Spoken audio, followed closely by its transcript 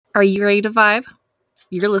Are you ready to vibe?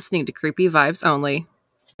 You're listening to Creepy Vibes Only.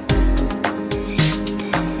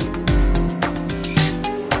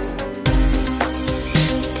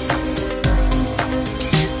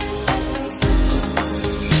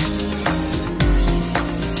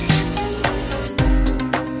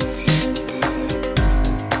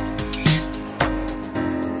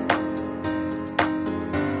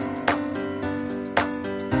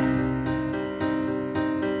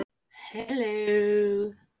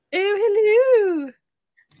 Hello. Hello!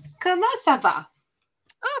 Comment ça va?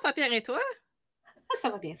 Ah, va bien et toi? Ah,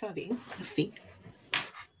 ça va bien, ça va bien. Merci.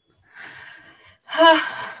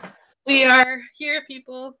 We are here,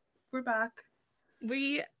 people. We're back.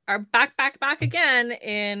 We are back again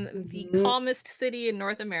in the calmest city in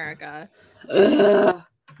North America.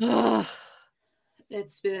 Ugh.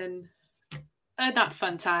 It's been a not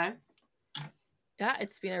fun time. Yeah,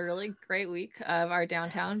 it's been a really great week of our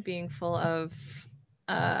downtown being full of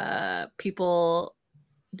people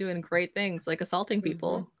doing great things like assaulting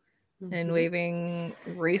people and waving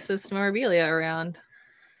racist memorabilia around.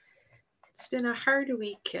 It's been a hard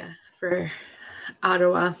week for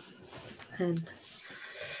Ottawa, and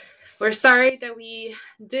we're sorry that we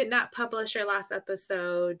did not publish our last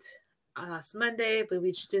episode last Monday, but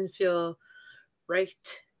we just didn't feel right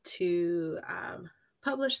to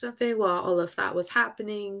publish something while all of that was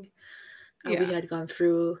happening. We had gone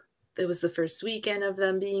through, it was the first weekend of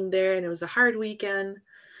them being there, and it was a hard weekend.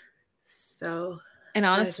 So, and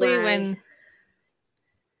honestly, go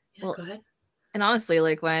ahead. And honestly,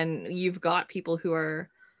 like when you've got people who are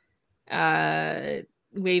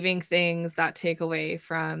waving things that take away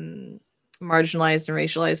from marginalized and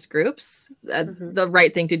racialized groups, the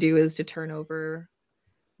right thing to do is to turn over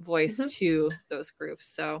voice to those groups.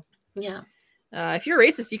 So yeah, if you're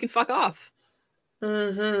racist, you can fuck off.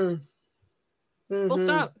 Full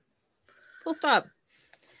stop.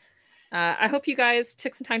 I hope you guys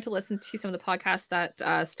took some time to listen to some of the podcasts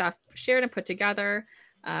that staff shared and put together.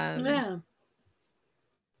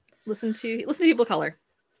 Listen to people of color.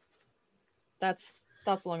 That's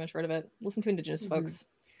the long and short of it. Listen to Indigenous folks.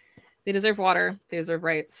 They deserve water. They deserve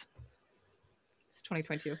rights. It's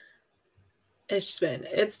 2022. It's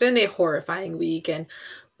been a horrifying week, and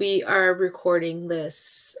we are recording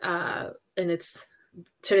this and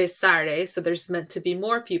today's Saturday, so there's meant to be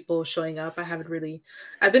more people showing up.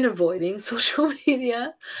 I've been avoiding social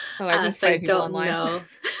media. Oh, I've been so I don't online. know.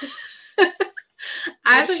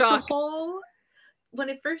 I like the whole, when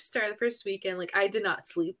it first started, the first weekend, like I did not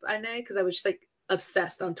sleep at night because I was just like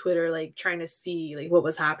obsessed on Twitter, like trying to see like what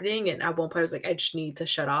was happening. And at one point I was like, I just need to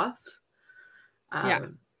shut off.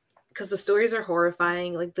 Because the stories are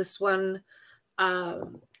horrifying. Like this one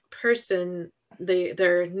person,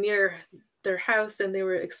 they're near their house, and they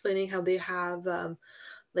were explaining how they have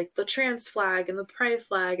like the trans flag and the pride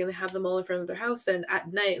flag, and they have them all in front of their house. And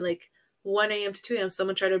at night, like 1 a.m. to 2 a.m.,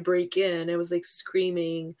 someone tried to break in. It was like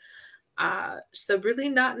screaming so really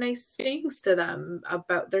not nice things to them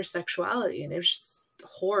about their sexuality, and it was just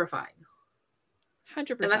horrifying.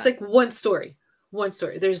 100%. And that's like one story.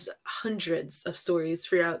 There's hundreds of stories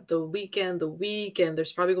throughout the weekend, the week, and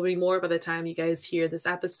there's probably going to be more by the time you guys hear this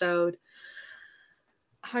episode.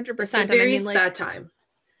 100%. It's a very sad time.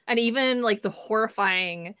 And even like the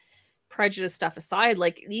horrifying prejudice stuff aside,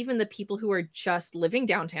 like even the people who are just living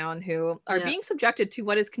downtown who are being subjected to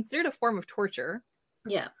what is considered a form of torture.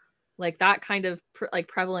 Yeah. Like that kind of like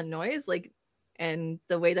prevalent noise, like, and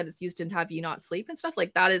the way that it's used to have you not sleep and stuff,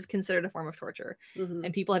 like that is considered a form of torture.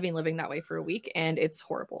 And people have been living that way for a week, and it's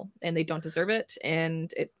horrible, and they don't deserve it,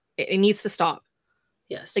 and it needs to stop.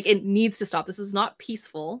 Yes. Like it needs to stop. This is not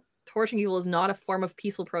peaceful. Torturing people is not a form of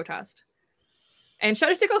peaceful protest. And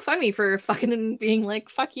shout out to GoFundMe for fucking being like,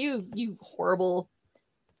 fuck you, you horrible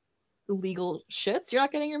illegal shits. You're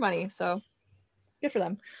not getting your money. So good for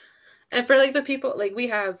them. And for like the people, like we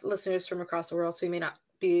have listeners from across the world, so they may not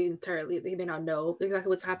know exactly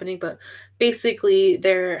what's happening, but basically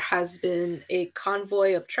there has been a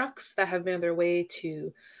convoy of trucks that have been on their way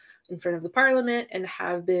to in front of the parliament, and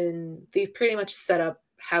they've pretty much set up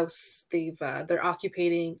house. They're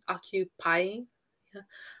occupying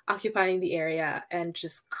the area and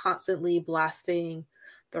just constantly blasting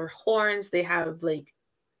their horns. They have like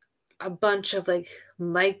a bunch of like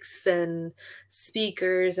mics and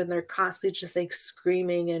speakers, and they're constantly just like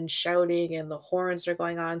screaming and shouting, and the horns are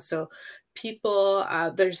going on. So people,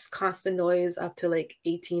 there's constant noise up to like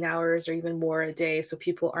 18 hours or even more a day. So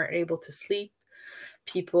people aren't able to sleep.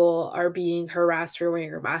 People are being harassed for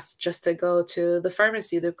wearing a mask just to go to the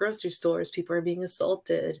pharmacy, the grocery stores. People are being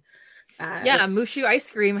assaulted. Mushu Ice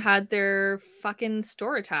Cream had their fucking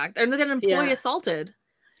store attacked. Or they had an employee assaulted.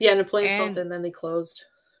 Yeah, an employee assaulted, and then they closed.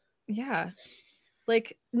 Yeah.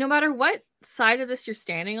 Like, no matter what side of this you're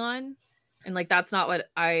standing on, and like that's not what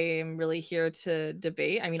I am really here to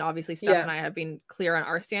debate. I mean, obviously Steph and I have been clear on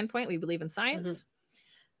our standpoint. We believe in science.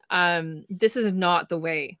 This is not the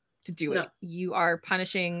way to do it. You are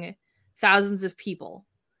punishing thousands of people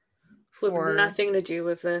who have nothing to do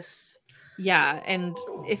with this. Yeah, and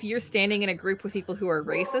if you're standing in a group with people who are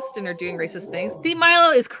racist and are doing racist things, the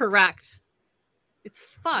Milo is correct. It's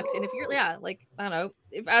fucked. And if you're, like, I don't know,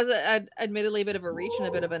 if as admittedly a bit of a reach and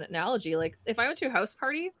a bit of an analogy, like if I went to a house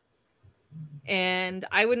party and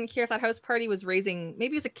I wouldn't care if that house party was raising,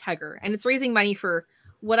 maybe it's a kegger and it's raising money for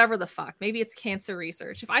whatever the fuck, maybe it's cancer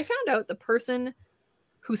research. If I found out the person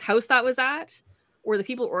whose house that was at or the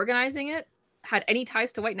people organizing it had any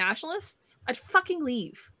ties to white nationalists, I'd fucking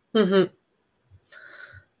leave. Like,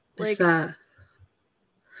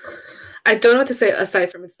 I don't know what to say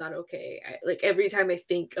aside from it's not okay. Like every time I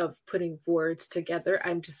think of putting words together,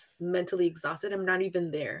 I'm just mentally exhausted. I'm not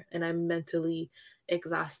even there, and I'm mentally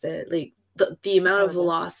exhausted. Like the amount of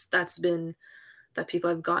loss that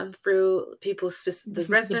people have gone through. The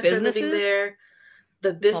residents are living there.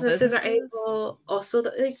 The businesses are able. Also,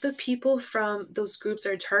 the people from those groups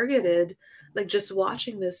are targeted. Like just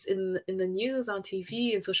watching this in the news, on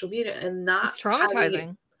TV, and social media, and not it's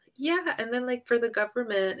traumatizing. And then like for the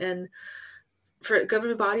government and for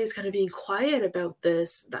government bodies kind of being quiet about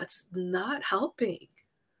this, that's not helping.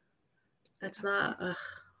 That's not.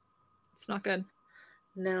 It's not good.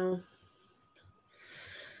 No.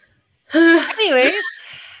 Anyways,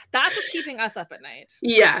 that's what's keeping us up at night.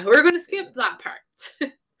 Yeah, we're going to skip that part.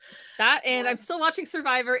 That, and I'm still watching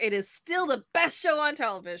Survivor. It is still the best show on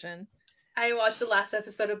television. I watched the last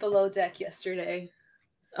episode of Below Deck yesterday.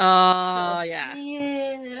 Oh, yeah.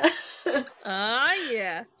 Yeah.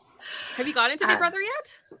 Yeah. Have you got into Big Brother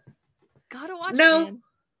yet? Gotta watch it, man.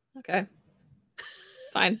 Okay.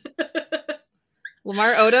 Fine.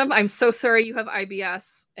 Lamar Odom, I'm so sorry you have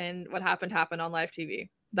IBS and what happened on live TV.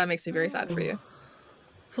 That makes me very sad for you.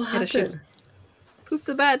 What happened? Pooped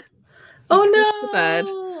the bed. Oh, no. The bed.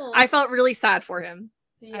 I felt really sad for him.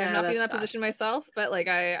 Yeah, I have not been in that position myself, but like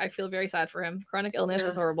I feel very sad for him. Chronic illness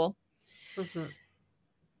is horrible.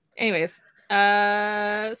 Anyways,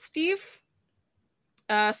 Steve,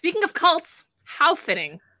 speaking of cults, how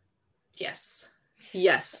fitting. Yes.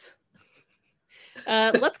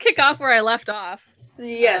 Let's kick off where I left off.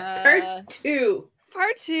 Yes,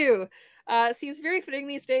 part two. Seems very fitting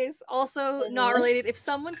these days. Also, not related. If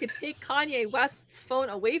someone could take Kanye West's phone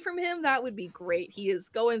away from him, that would be great. He is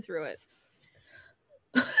going through it.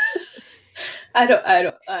 I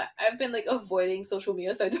don't. I've been like avoiding social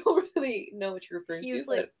media, so I don't really know what you're referring to.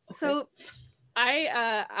 Like, okay. So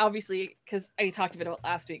I obviously, because I talked a bit about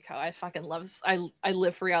last week how I fucking I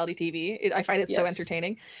live for reality TV. I find it so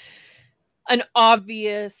entertaining. An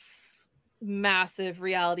obvious massive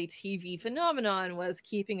reality TV phenomenon was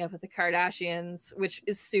Keeping Up with the Kardashians, which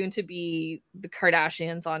is soon to be The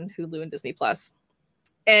Kardashians on Hulu and Disney Plus.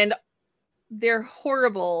 And their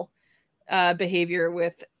horrible behavior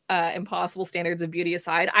with impossible standards of beauty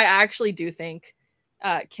aside, I actually do think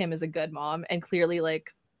Kim is a good mom and clearly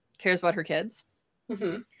like cares about her kids.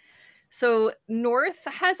 So North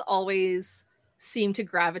has always seemed to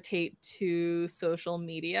gravitate to social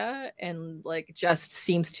media and like just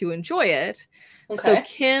seems to enjoy it. So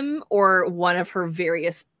Kim, or one of her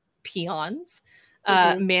various peons,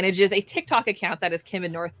 manages a TikTok account that is Kim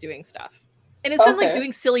and North doing stuff. And instead of like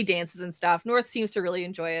doing silly dances and stuff, North seems to really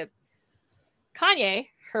enjoy it. Kanye,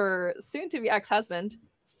 her soon-to-be ex-husband,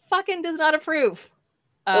 fucking does not approve.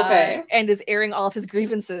 And is airing all of his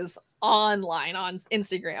grievances online on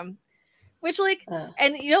Instagram. Which, like,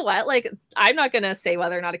 and you know what? Like, I'm not going to say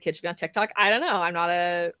whether or not a kid should be on TikTok. I don't know. I'm not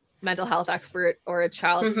a mental health expert or a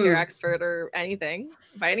child care expert or anything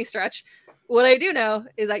by any stretch. What I do know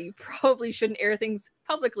is that you probably shouldn't air things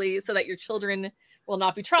publicly so that your children will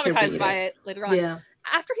not be traumatized by it later on. Yeah.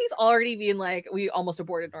 After he's already been like, we almost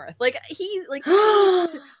aborted North. Like, he, like, did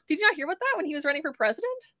you not hear about that when he was running for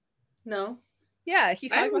president? No. Yeah. He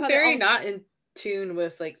talked about how very not in tune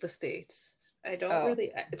with, like, the states. I don't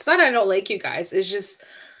really, it's not I don't like you guys. It's just,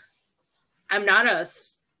 I'm not I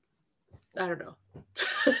don't know.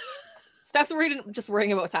 Steph's just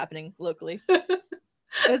worrying about what's happening locally.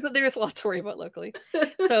 There's a lot to worry about locally.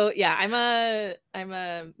 So yeah, I'm a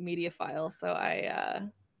mediophile, so I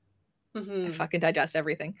fucking digest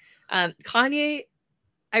everything. Kanye,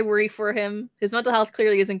 I worry for him. His mental health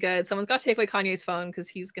clearly isn't good. Someone's got to take away Kanye's phone because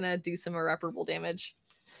he's gonna do some irreparable damage.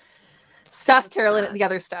 Steph, Carolyn, the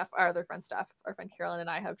other Steph, our other friend Steph, our friend Carolyn and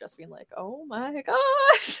I have just been like, oh my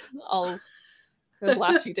gosh, all the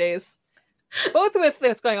last few days, both with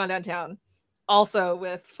what's going on downtown. Also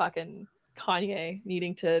with fucking Kanye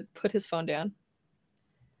needing to put his phone down.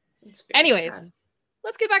 Anyways, sad.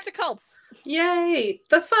 let's get back to cults. Yay!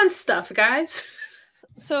 The fun stuff, guys.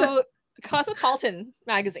 So Cosmopolitan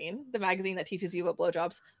magazine, the magazine that teaches you about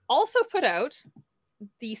blowjobs, also put out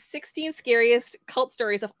the 16 scariest cult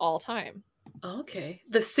stories of all time. Okay.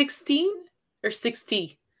 The 16 or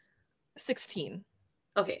 60? 16.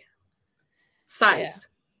 Okay. Size.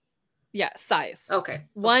 Yeah, size. Okay.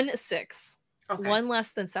 1-6. Okay. One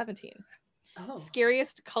less than 17. Oh.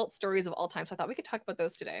 Scariest cult stories of all time. So I thought we could talk about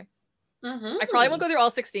those today. Mm-hmm. I probably won't go through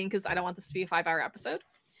all 16 because I don't want this to be a 5-hour episode.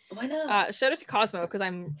 Why not? Shout out to Cosmo because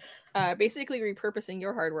I'm basically repurposing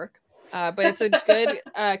your hard work. But it's a good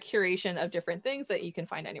curation of different things that you can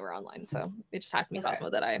find anywhere online. So it just happened to be Cosmo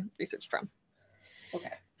that I researched from.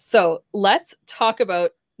 Okay. So let's talk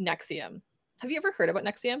about NXIVM. Have you ever heard about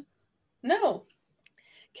NXIVM? No.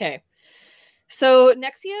 Okay. So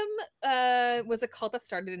NXIVM was a cult that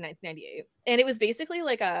started in 1998. And it was basically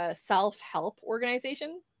like a self-help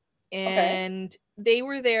organization. And they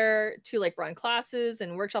were there to like run classes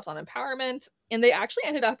and workshops on empowerment. And they actually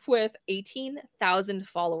ended up with 18,000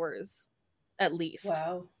 followers at least.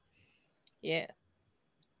 Wow. Yeah.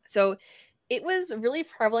 So it was really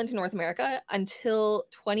prevalent in North America until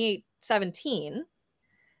 2017.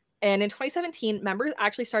 And in 2017, members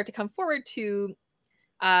actually started to come forward to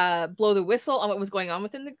blow the whistle on what was going on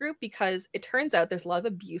within the group, because it turns out there's a lot of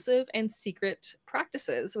abusive and secret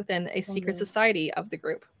practices within a secret society of the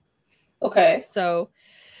group. Okay. So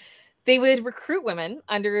they would recruit women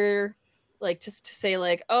under, like, just to say,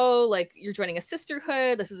 like, oh, like, you're joining a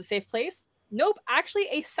sisterhood, this is a safe place. Nope, actually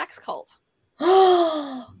a sex cult.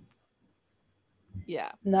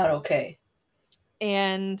 Yeah. Not okay.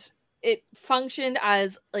 And it functioned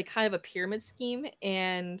as, like, kind of a pyramid scheme,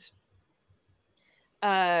 and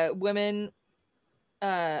women,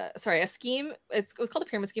 a scheme, it was called a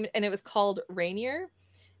pyramid scheme, and it was called Rainier.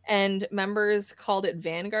 And members called it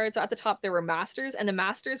Vanguard. So at the top, there were masters, and the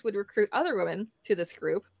masters would recruit other women to this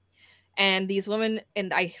group. And these women,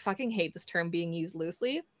 and I fucking hate this term being used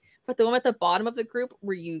loosely, but the women at the bottom of the group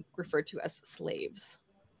were referred to as slaves.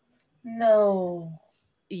 No.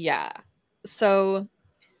 Yeah. So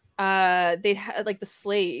they'd had, like, the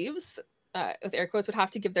slaves, with air quotes, would have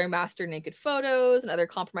to give their master naked photos and other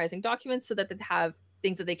compromising documents so that they'd have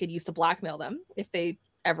things that they could use to blackmail them if they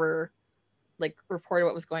ever, like, reported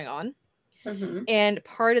what was going on. And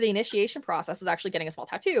part of the initiation process was actually getting a small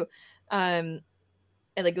tattoo. And,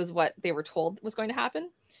 like, it was what they were told was going to happen.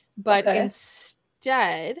 But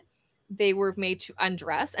instead, they were made to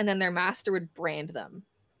undress, and then their master would brand them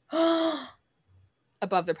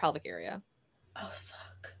above their pelvic area. Oh,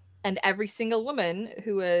 fuck. And every single woman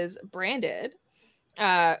who was branded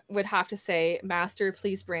would have to say, "Master,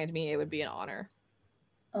 please brand me. It would be an honor."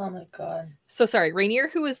 Oh my god. So sorry, Rainier,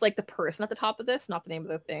 who was like the person at the top of this, not the name of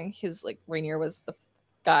the thing. His, like, Rainier was the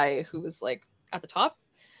guy who was, like, at the top.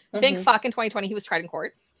 Thank fuck in 2020 he was tried in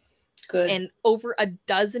court. Good. And over a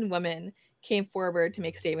dozen women came forward to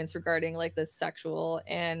make statements regarding, like, the sexual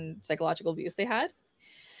and psychological abuse they had.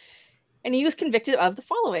 And he was convicted of the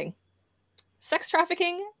following: sex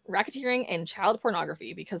trafficking, racketeering, and child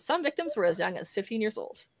pornography, because some victims were as young as 15 years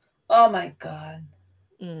old. Oh my god.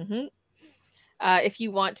 If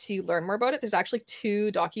you want to learn more about it, there's actually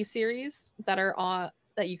 2 docuseries that are on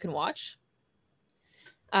that you can watch.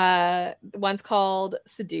 One's called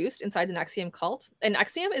Seduced Inside the NXIVM Cult. And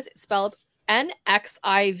NXIVM is spelled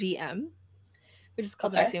NXIVM, which is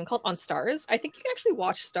called the NXIVM Cult, on Stars. I think you can actually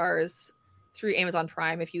watch Stars through Amazon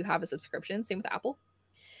Prime if you have a subscription. Same with Apple.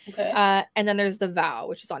 And then there's The Vow,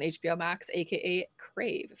 which is on HBO Max, aka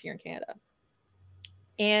Crave if you're in Canada.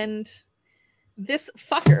 And this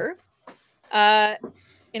fucker,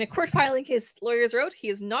 in a court filing, his lawyers wrote he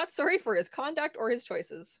is not sorry for his conduct or his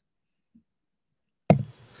choices.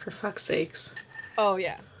 For fuck's sakes. Oh,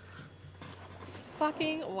 yeah.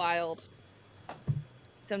 Fucking wild.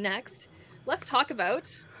 So next, let's talk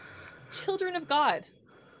about Children of God.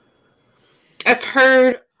 I've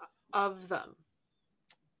heard of them.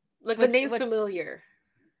 Like, the name's familiar.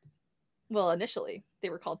 Well, initially, they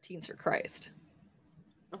were called Teens for Christ.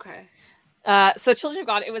 Okay. So Children of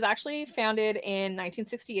God, it was actually founded in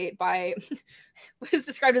 1968 by what is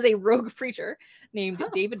described as a rogue preacher named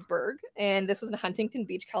David Berg, and this was in Huntington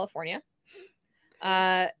Beach, California.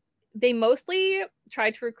 They mostly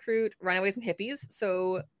tried to recruit runaways and hippies,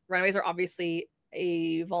 so runaways are obviously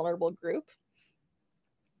a vulnerable group.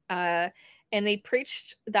 And they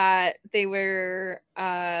preached that they were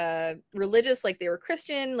religious, like they were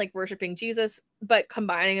Christian, like worshiping Jesus, but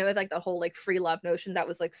combining it with, like, the whole, like, free love notion that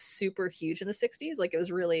was, like, super huge in the 60s. Like, it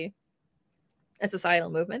was really a societal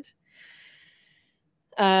movement.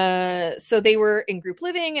 So they were in group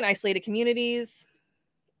living in isolated communities,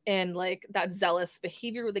 and like that zealous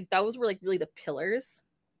behavior, like those were like really the pillars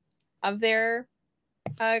of their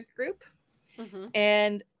group. Mm-hmm.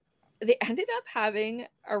 And they ended up having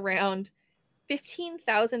around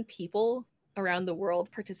 15,000 people around the world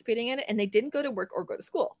participating in it, and they didn't go to work or go to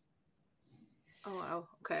school. Oh, wow.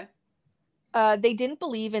 Okay. They didn't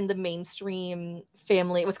believe in the mainstream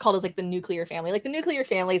family, what's called as like the nuclear family. Like the nuclear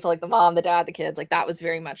family is like the mom, the dad, the kids. Like that was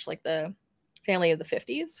very much like the family of the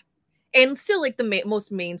 50s. And still like the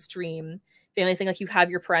most mainstream family thing. Like you have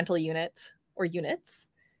your parental unit or units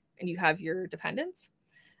and you have your dependents.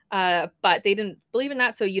 But they didn't believe in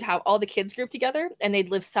that. So you'd have all the kids grouped together and they'd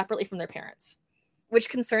live separately from their parents, which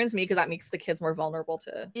concerns me because that makes the kids more vulnerable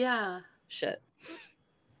to shit.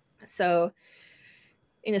 So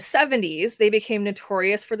in the 70s, they became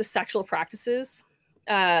notorious for the sexual practices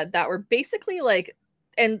that were basically like,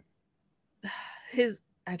 and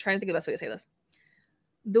I'm trying to think of the best way to say this.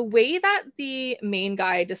 The way that the main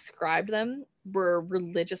guy described them were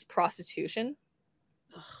religious prostitution.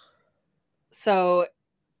 Ugh. So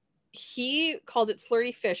he called it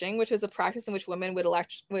flirty fishing, which was a practice in which women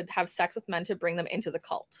would have sex with men to bring them into the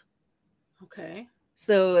cult. Okay.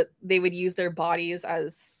 So they would use their bodies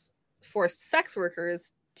as forced sex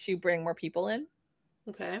workers to bring more people in.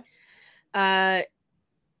 Okay.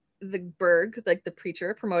 The Berg, like the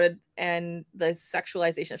preacher, promoted and the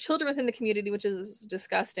sexualization of children within the community, which is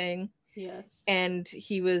disgusting. Yes. And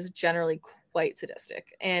he was generally quite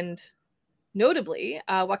sadistic. And notably,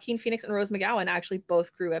 Joaquin Phoenix and Rose McGowan actually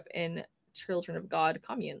both grew up in Children of God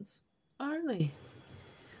communes. Oh, really?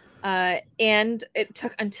 And it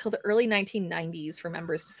took until the early 1990s for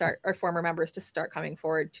members to start, or former members to start coming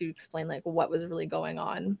forward to explain like what was really going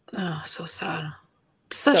on. Oh, so sad.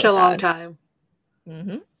 Such a long time.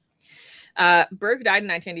 Mm-hmm. Berg died in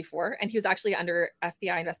 1994, and he was actually under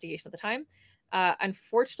FBI investigation at the time.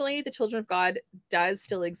 Unfortunately, the Children of God does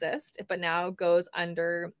still exist, but now goes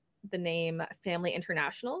under the name Family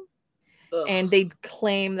International. Ugh. And they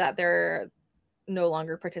claim that they're no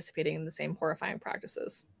longer participating in the same horrifying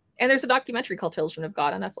practices. And there's a documentary called Children of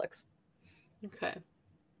God on Netflix. Okay.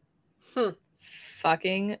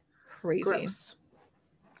 Fucking crazy. Gross.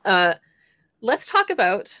 Let's talk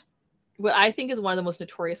about what I think is one of the most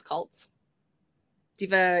notorious cults. Do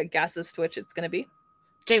you have a guess as to which it's going to be?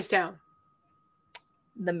 Jamestown.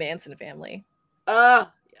 The Manson family. Yeah,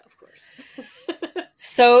 of course.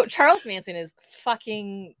 So Charles Manson is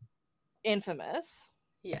fucking infamous.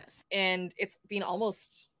 Yes. And it's been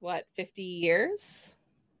almost, 50 years?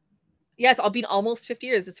 Yeah, it's been almost 50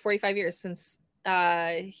 years. It's 45 years since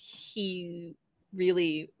he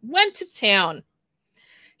really went to town.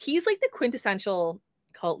 He's like the quintessential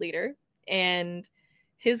cult leader. And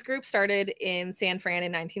his group started in San Fran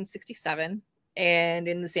in 1967. And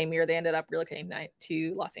in the same year, they ended up relocating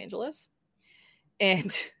to Los Angeles.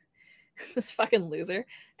 And this fucking loser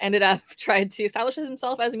ended up trying to establish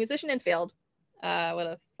himself as a musician and failed. What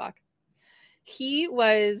a fuck. He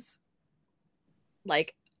was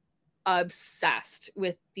like obsessed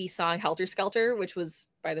with the song Helter Skelter, which was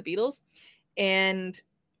by the Beatles. And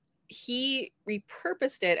he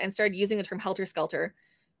repurposed it and started using the term Helter Skelter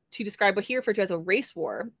to describe what he referred to as a race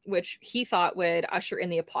war, which he thought would usher in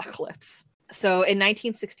the apocalypse. So in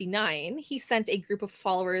 1969, he sent a group of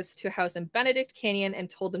followers to a house in Benedict Canyon and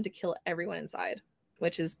told them to kill everyone inside,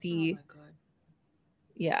 which is the, oh my God.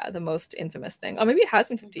 Yeah, the most infamous thing. Oh, maybe it has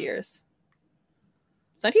been 50 years.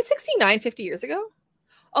 It's 1969, 50 years ago?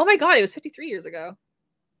 Oh my God, it was 53 years ago.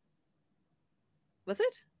 Was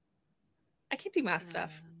it? I can't do math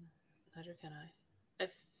stuff. Neither can I. I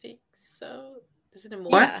think so. Is it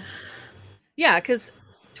more? Yeah. Yeah, because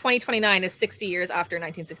 2029 is 60 years after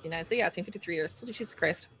 1969. So yeah, it's been 53 years. Jesus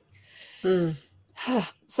Christ.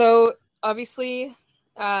 So obviously,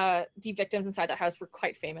 the victims inside that house were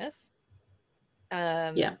quite famous.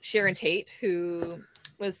 Sharon Tate, who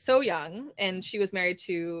was so young, and she was married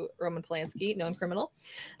to Roman Polanski, known criminal,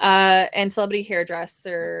 and celebrity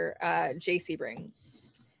hairdresser Jay Sebring.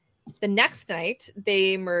 The next night,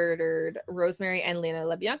 they murdered Rosemary and Lena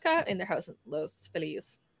LaBianca in their house in Los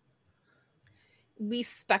Feliz. We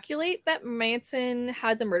speculate that Manson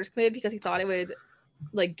had the murders committed because he thought it would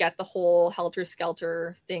like get the whole Helter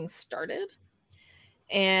Skelter thing started.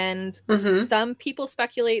 And some people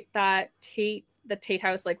speculate that the Tate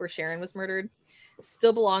house, like where Sharon was murdered,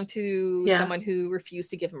 still belonged to someone who refused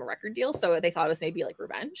to give him a record deal. So they thought it was maybe like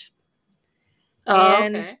revenge.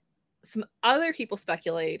 And some other people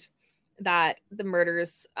speculate that the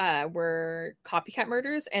murders were copycat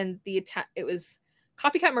murders, and it was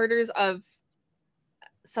copycat murders of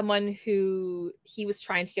someone who he was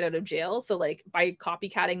trying to get out of jail. So like by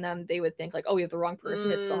copycatting them, they would think like, oh, we have the wrong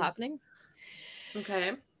person. It's still happening.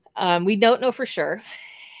 Okay. We don't know for sure.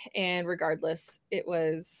 And regardless, it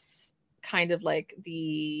was kind of like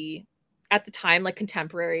at the time, like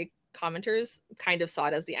contemporary commenters kind of saw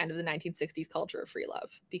it as the end of the 1960s culture of free love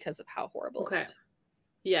because of how horrible it looked.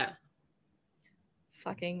 Yeah.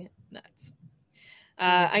 Fucking nuts.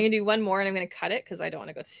 I'm gonna do one more and I'm gonna cut it because I don't want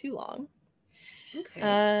to go too long.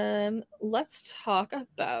 Okay. Let's talk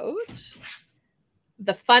about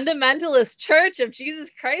the Fundamentalist Church of Jesus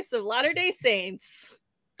Christ of Latter-day Saints.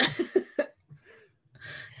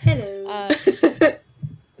 Hello.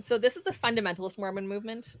 So this is the fundamentalist Mormon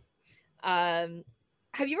movement.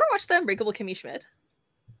 Have you ever watched The Unbreakable Kimmy Schmidt?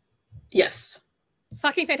 Yes.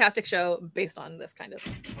 Fucking fantastic show based on this kind of.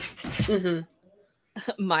 Mm-hmm.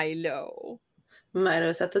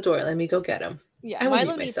 Milo's at the door. Let me go get him. Yeah,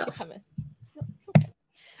 Milo needs to come in. No, it's okay.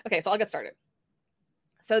 Okay, so I'll get started.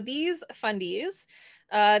 So these fundies,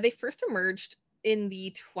 they first emerged in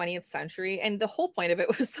the 20th century, and the whole point of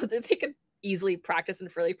it was so that they could easily practice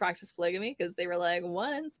and freely practice polygamy, because they were like,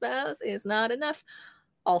 one spouse is not enough.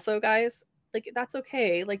 Also, guys, like, that's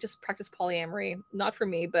okay. Like, just practice polyamory. Not for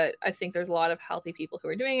me, but I think there's a lot of healthy people who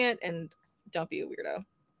are doing it, and don't be a weirdo.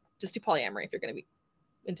 Just do polyamory if you're going to be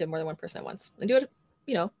into more than one person at once, and do it,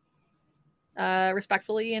 you know,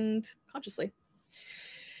 respectfully and consciously.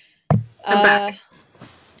 I'm back.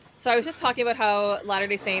 So I was just talking about how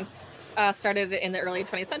Latter-day Saints started in the early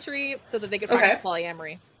 20th century so that they could practice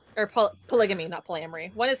polyamory. Or polygamy, not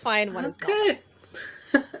polyamory. One is fine, one is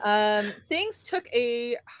not. Things took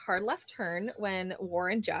a hard left turn when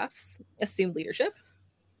Warren Jeffs assumed leadership.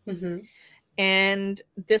 Mm-hmm. And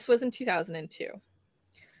this was in 2002.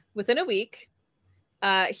 Within a week,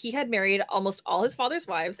 he had married almost all his father's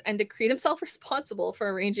wives and decreed himself responsible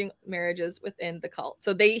for arranging marriages within the cult.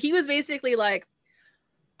 So he was basically like,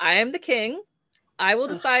 I am the king. I will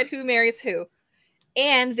decide who marries who.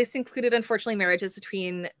 And this included, unfortunately, marriages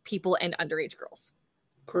between people and underage girls.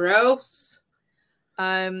 Gross.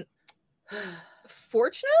 Fortunately,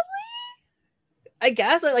 I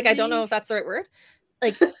guess, like, I don't know if that's the right word.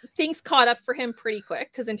 Like, things caught up for him pretty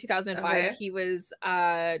quick, because in 2005, he was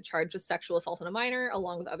charged with sexual assault on a minor,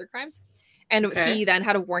 along with other crimes. And he then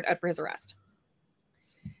had a warrant out for his arrest.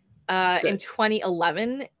 In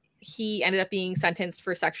 2011, he ended up being sentenced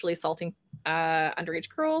for sexually assaulting underage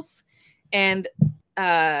girls. And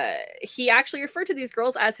he actually referred to these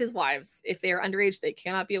girls as his wives. If they are underage, they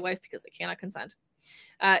cannot be a wife because they cannot consent.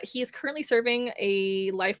 He is currently serving a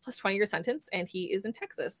life plus 20-year sentence, and he is in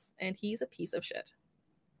Texas, and he's a piece of shit.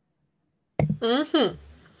 Mm-hmm.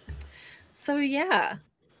 So yeah,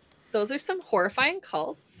 those are some horrifying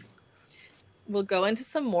cults. We'll go into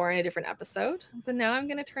some more in a different episode, but now I'm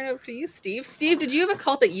going to turn it over to you, Steve. Steve, did you have a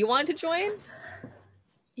cult that you wanted to join?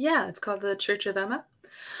 Yeah, it's called the Church of Emma.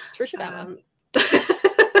 Church of Emma.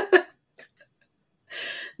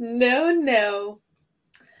 No.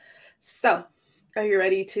 So, are you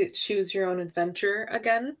ready to choose your own adventure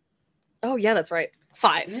again? Oh, yeah, that's right.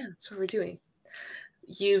 5. Yeah, that's what we're doing.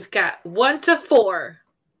 You've got 1 to 4.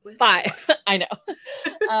 5. I know.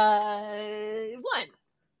 1.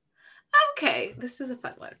 Okay, this is a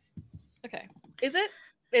fun one. Okay. Is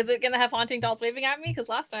it going to have haunting dolls waving at me? Because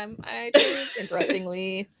last time I chose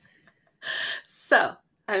interestingly. So,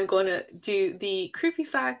 I'm going to do the creepy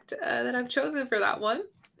fact that I've chosen for that one.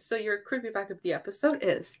 So your creepy fact of the episode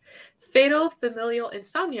is fatal familial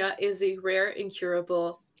insomnia is a rare,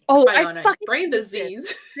 incurable bionic brain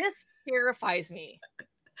disease. This terrifies me.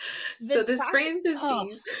 So this brain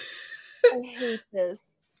disease... I hate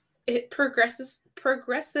this. It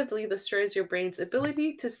progressively destroys your brain's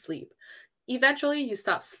ability to sleep. Eventually, you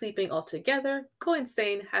stop sleeping altogether, go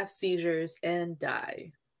insane, have seizures, and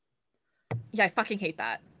die. Yeah, I fucking hate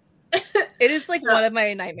that. It is like one of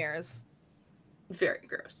my nightmares. Very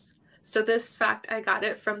gross. So this fact, I got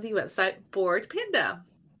it from the website Bored Panda.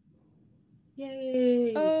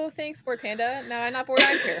 Yay! Oh, thanks, Bored Panda. Now I'm not bored,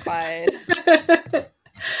 I'm terrified. All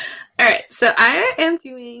right, so I am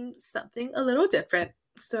doing something a little different.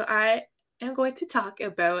 So I am going to talk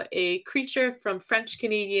about a creature from French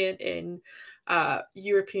Canadian and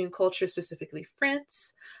European culture, specifically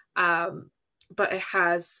France. But it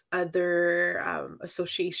has other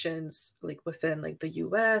associations like within like the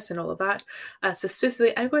US and all of that. So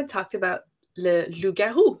specifically, I'm going to talk about le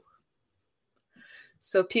Loup-Garous.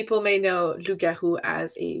 So people may know Loup-Garous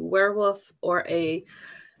as a werewolf or a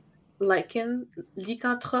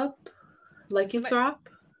lycanthrope.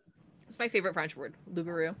 It's my favorite French word,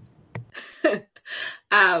 Loup-Garous.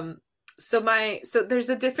 So there's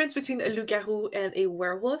a difference between a loup-garou and a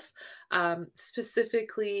werewolf,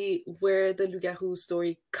 specifically where the loup-garou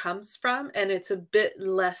story comes from, and it's a bit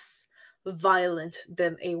less violent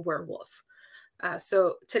than a werewolf.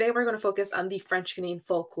 So today we're going to focus on the French Canadian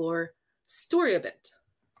folklore story a bit.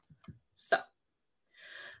 So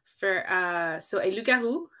a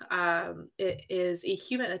loup-garou, it is a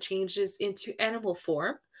human that changes into animal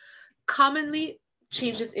form, commonly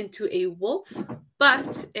changes into a wolf,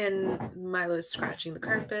 but Milo is scratching the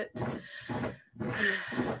carpet.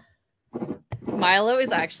 Milo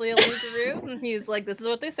is actually a Loup-Garou. He's like, this is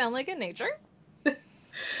what they sound like in nature.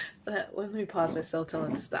 Let me pause myself, tell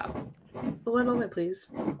him to stop. 1 moment, please.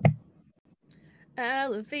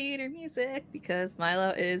 Elevator music, because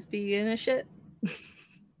Milo is being a shit.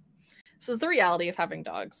 This is the reality of having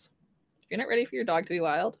dogs. If you're not ready for your dog to be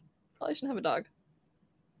wild, probably shouldn't have a dog.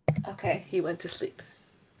 Okay, he went to sleep.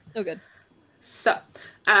 Oh, good. So,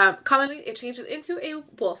 commonly it changes into a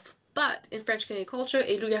wolf, but in French Canadian culture,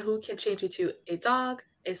 a loup-garou can change into a dog,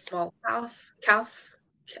 a small calf.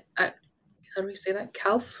 How do we say that?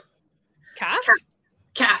 Calf?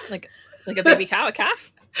 Calf. Like a baby cow, a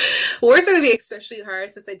calf? Words are going to be especially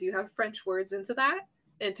hard since I do have French words into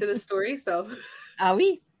the story, so. Ah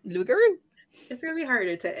oui, Loup-Garou. It's going to be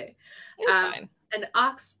harder today. It's fine. An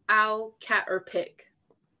ox, owl, cat, or pig.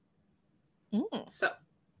 So,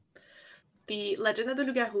 the legend of the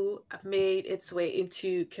loup-garou made its way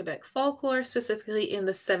into Quebec folklore, specifically in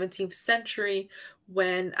the 17th century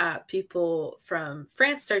when people from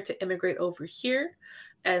France started to immigrate over here.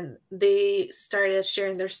 And they started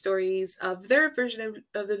sharing their stories of their version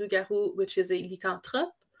of the loup-garou, which is a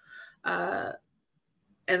lycanthrope. And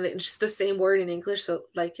it's just the same word in English, so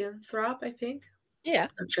lycanthrope, I think. Yeah.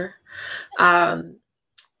 I'm sure.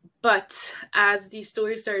 But as these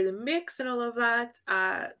stories started to mix and all of that,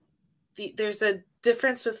 there's a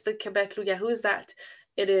difference with the Quebec loup-garou is that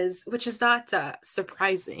it is, which is not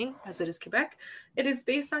surprising as it is Quebec, it is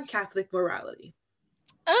based on Catholic morality.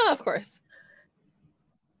 Oh, of course.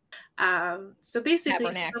 So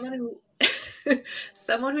basically,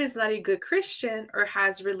 someone who is not a good Christian or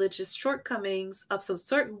has religious shortcomings of some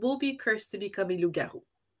sort will be cursed to become a loup-garou.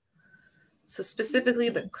 So specifically,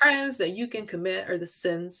 the crimes that you can commit are the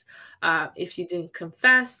sins. If you didn't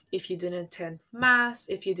confess, if you didn't attend Mass,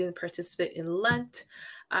 if you didn't participate in Lent,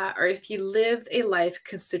 or if you lived a life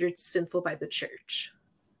considered sinful by the church.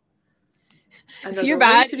 Another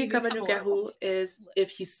way to become a loup-garou is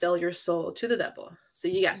if you sell your soul to the devil. So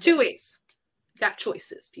you got two ways. You got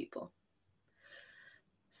choices, people.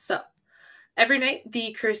 So every night,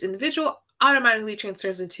 the cursed individual automatically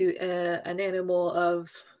transfers into an animal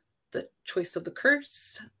of the choice of the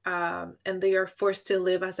curse, and they are forced to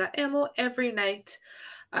live as that animal every night,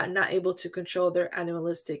 not able to control their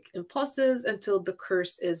animalistic impulses until the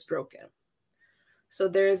curse is broken. So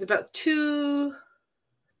there's about three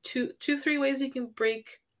ways you can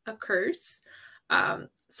break a curse.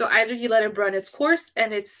 So either you let it run its course,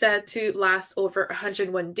 and it's said to last over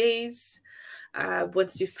 101 days.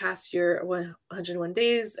 Once you've passed your 101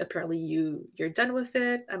 days, apparently you're done with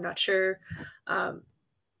it. I'm not sure.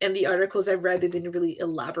 And the articles I've read, they didn't really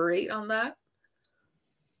elaborate on that.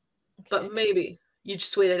 Okay. But maybe you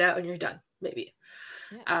just wait it out and you're done. Maybe.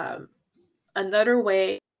 Yeah. Another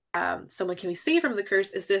way someone can be saved from the curse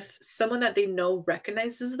is if someone that they know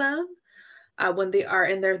recognizes them when they are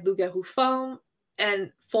in their loup-garou form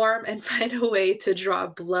and find a way to draw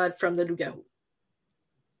blood from the loup-garou.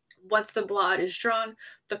 Once the blood is drawn,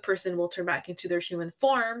 the person will turn back into their human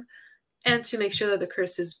form. And to make sure that the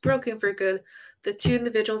curse is broken for good, the two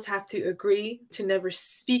individuals have to agree to never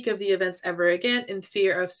speak of the events ever again in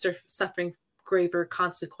fear of suffering graver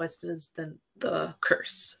consequences than the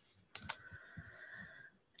curse.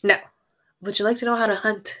 Now, would you like to know how to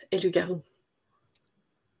hunt a loup-garou?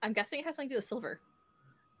 I'm guessing it has something to do with silver.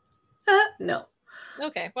 No.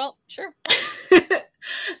 Okay, well, sure.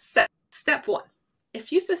 Step 1.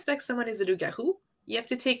 If you suspect someone is a loup-garou, you have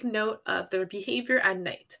to take note of their behavior at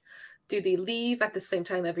night. Do they leave at the same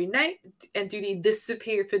time every night? And do they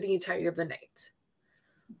disappear for the entirety of the night?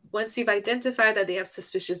 Once you've identified that they have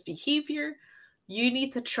suspicious behavior, you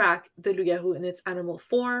need to track the loup-garou in its animal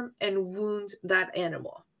form and wound that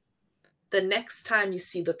animal. The next time you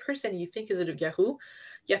see the person you think is a loup-garou,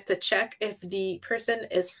 you have to check if the person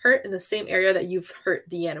is hurt in the same area that you've hurt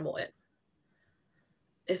the animal in.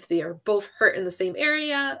 If they are both hurt in the same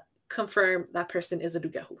area, confirm that person is a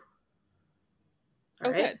loup-garou.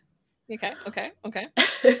 All right? Okay.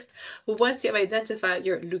 Once you have identified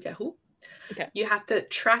your loup-garou, you have to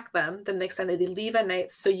track them the next time that they leave at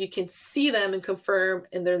night so you can see them and confirm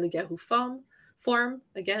in their loup-garou form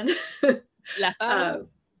again.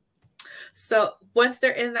 So once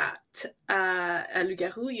they're in that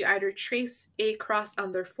Loup-Garous, you either trace a cross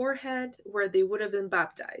on their forehead where they would have been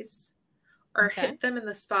baptized, or hit them in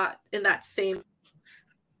the spot in that same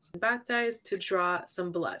baptized to draw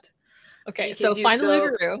some blood. Okay, so find the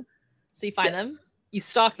Loup-Garous. So you find them, you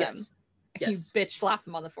stalk them, and you bitch slap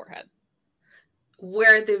them on the forehead.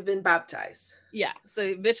 Where they've been baptized. Yeah, so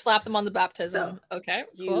you bitch slap them on the baptism. So okay,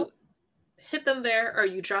 cool. You hit them there, or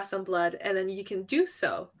you draw some blood, and then you can do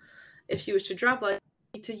so. If you wish to draw blood,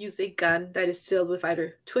 you need to use a gun that is filled with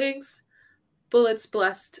either twigs, bullets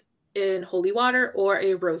blessed in holy water, or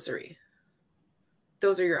a rosary.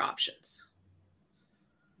 Those are your options.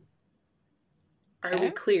 Are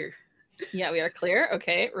we clear? Yeah, we are clear.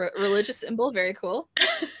 Okay, religious symbol, very cool.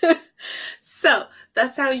 So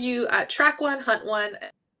that's how you track one, hunt one.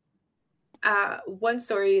 One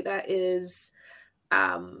story that is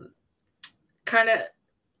kind of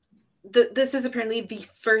this is apparently the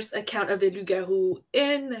first account of a loup-garou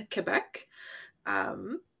in Quebec.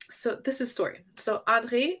 So this is story. So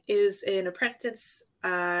André is an apprentice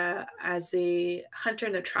as a hunter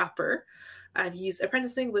and a trapper, and he's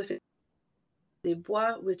apprenticing with des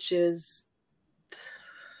bois, which is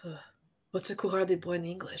what's a coureur des bois in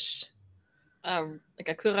English? Like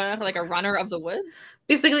a coureur, like a runner of the woods?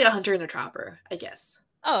 Basically a hunter and a trapper, I guess.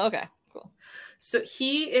 Oh, okay, cool. So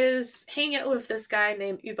he is hanging out with this guy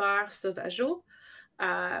named Hubert Sauvageau,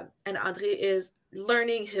 and André is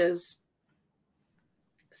learning his...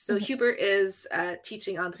 So Hubert is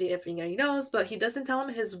teaching André everything he knows, but he doesn't tell him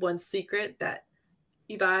his one secret, that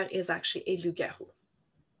Hubert is actually a loup-garou.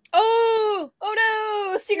 Oh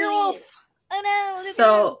no! Secret wolf! Oh no!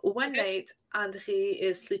 So one night, André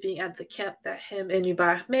is sleeping at the camp that him and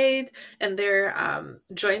Hubert made, and they're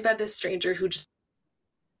joined by this stranger who just...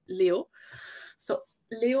 Leo. So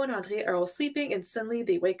Leo and André are all sleeping, and suddenly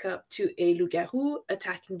they wake up to a loup-garou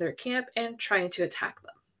attacking their camp and trying to attack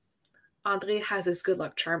them. André has his good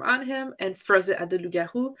luck charm on him and throws it at the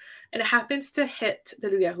loup-garou, and it happens to hit the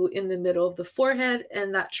loup-garou in the middle of the forehead,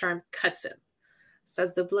 and that charm cuts him. So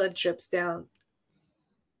as the blood drips down,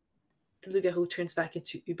 the loup-garou turns back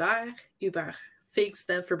into Hubert. Hubert thanks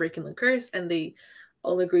them for breaking the curse, and they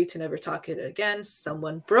all agree to never talk it again.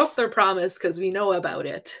 Someone broke their promise because we know about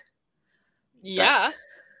it. Yeah.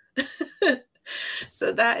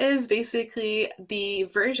 So that is basically the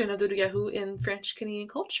version of the loup-garou in French Canadian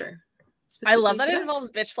culture. I love that it involves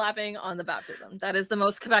bitch slapping on the baptism. That is the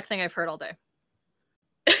most Quebec thing I've heard all day.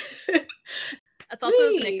 That's also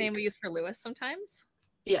the nickname we use for Louis sometimes.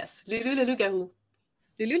 Yes, Loulou le loup-garou.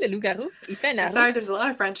 Loulou le loup-garou. Sorry, there's a lot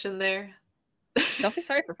of French in there. Don't be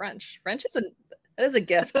sorry for French. French is a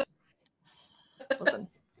gift. Listen,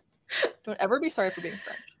 don't ever be sorry for being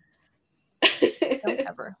French. Don't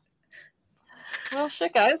ever. Well,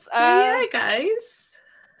 shit, guys. Yeah, guys.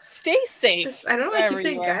 Stay safe. I don't know why I keep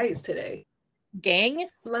saying guys today. Gang.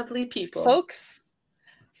 Lovely people. Folks.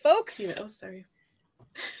 You know, sorry.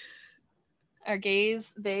 Our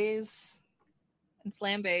gays, theys, and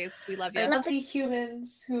flambés. We love you. Our lovely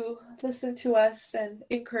humans who listen to us and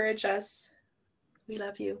encourage us. We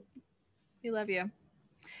love you. We love you.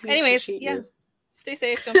 We Anyways, you. Stay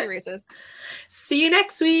safe. Don't be racist. See you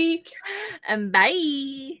next week. And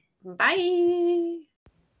bye. Bye.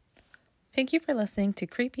 Thank you for listening to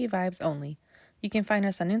Creepy Vibes Only. You can find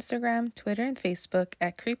us on Instagram, Twitter, and Facebook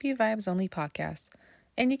at Creepy Vibes Only Podcast.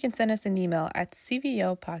 And you can send us an email at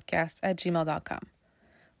cvopodcast@gmail.com.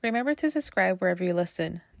 Remember to subscribe wherever you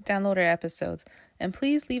listen, download our episodes, and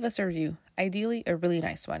please leave us a review, ideally a really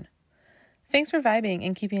nice one. Thanks for vibing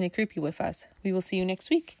and keeping it creepy with us. We will see you next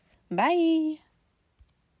week. Bye!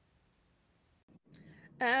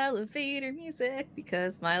 Elevator music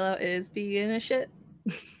because Milo is being a shit.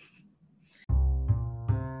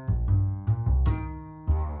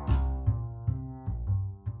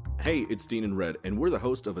 Hey, it's Dean and Red, and we're the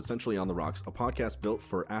host of Essentially on the Rocks, a podcast built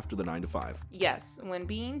for after the 9 to 5. Yes, when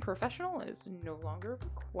being professional is no longer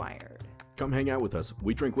required. Come hang out with us.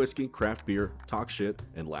 We drink whiskey, craft beer, talk shit,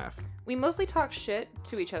 and laugh. We mostly talk shit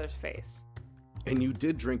to each other's face. And you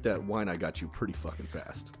did drink that wine I got you pretty fucking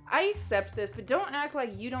fast. I accept this, but don't act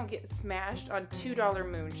like you don't get smashed on $2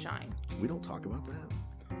 moonshine. We don't talk about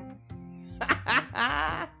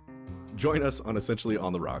that. Join us on Essentially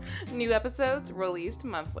on the Rocks. New episodes released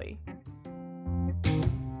monthly.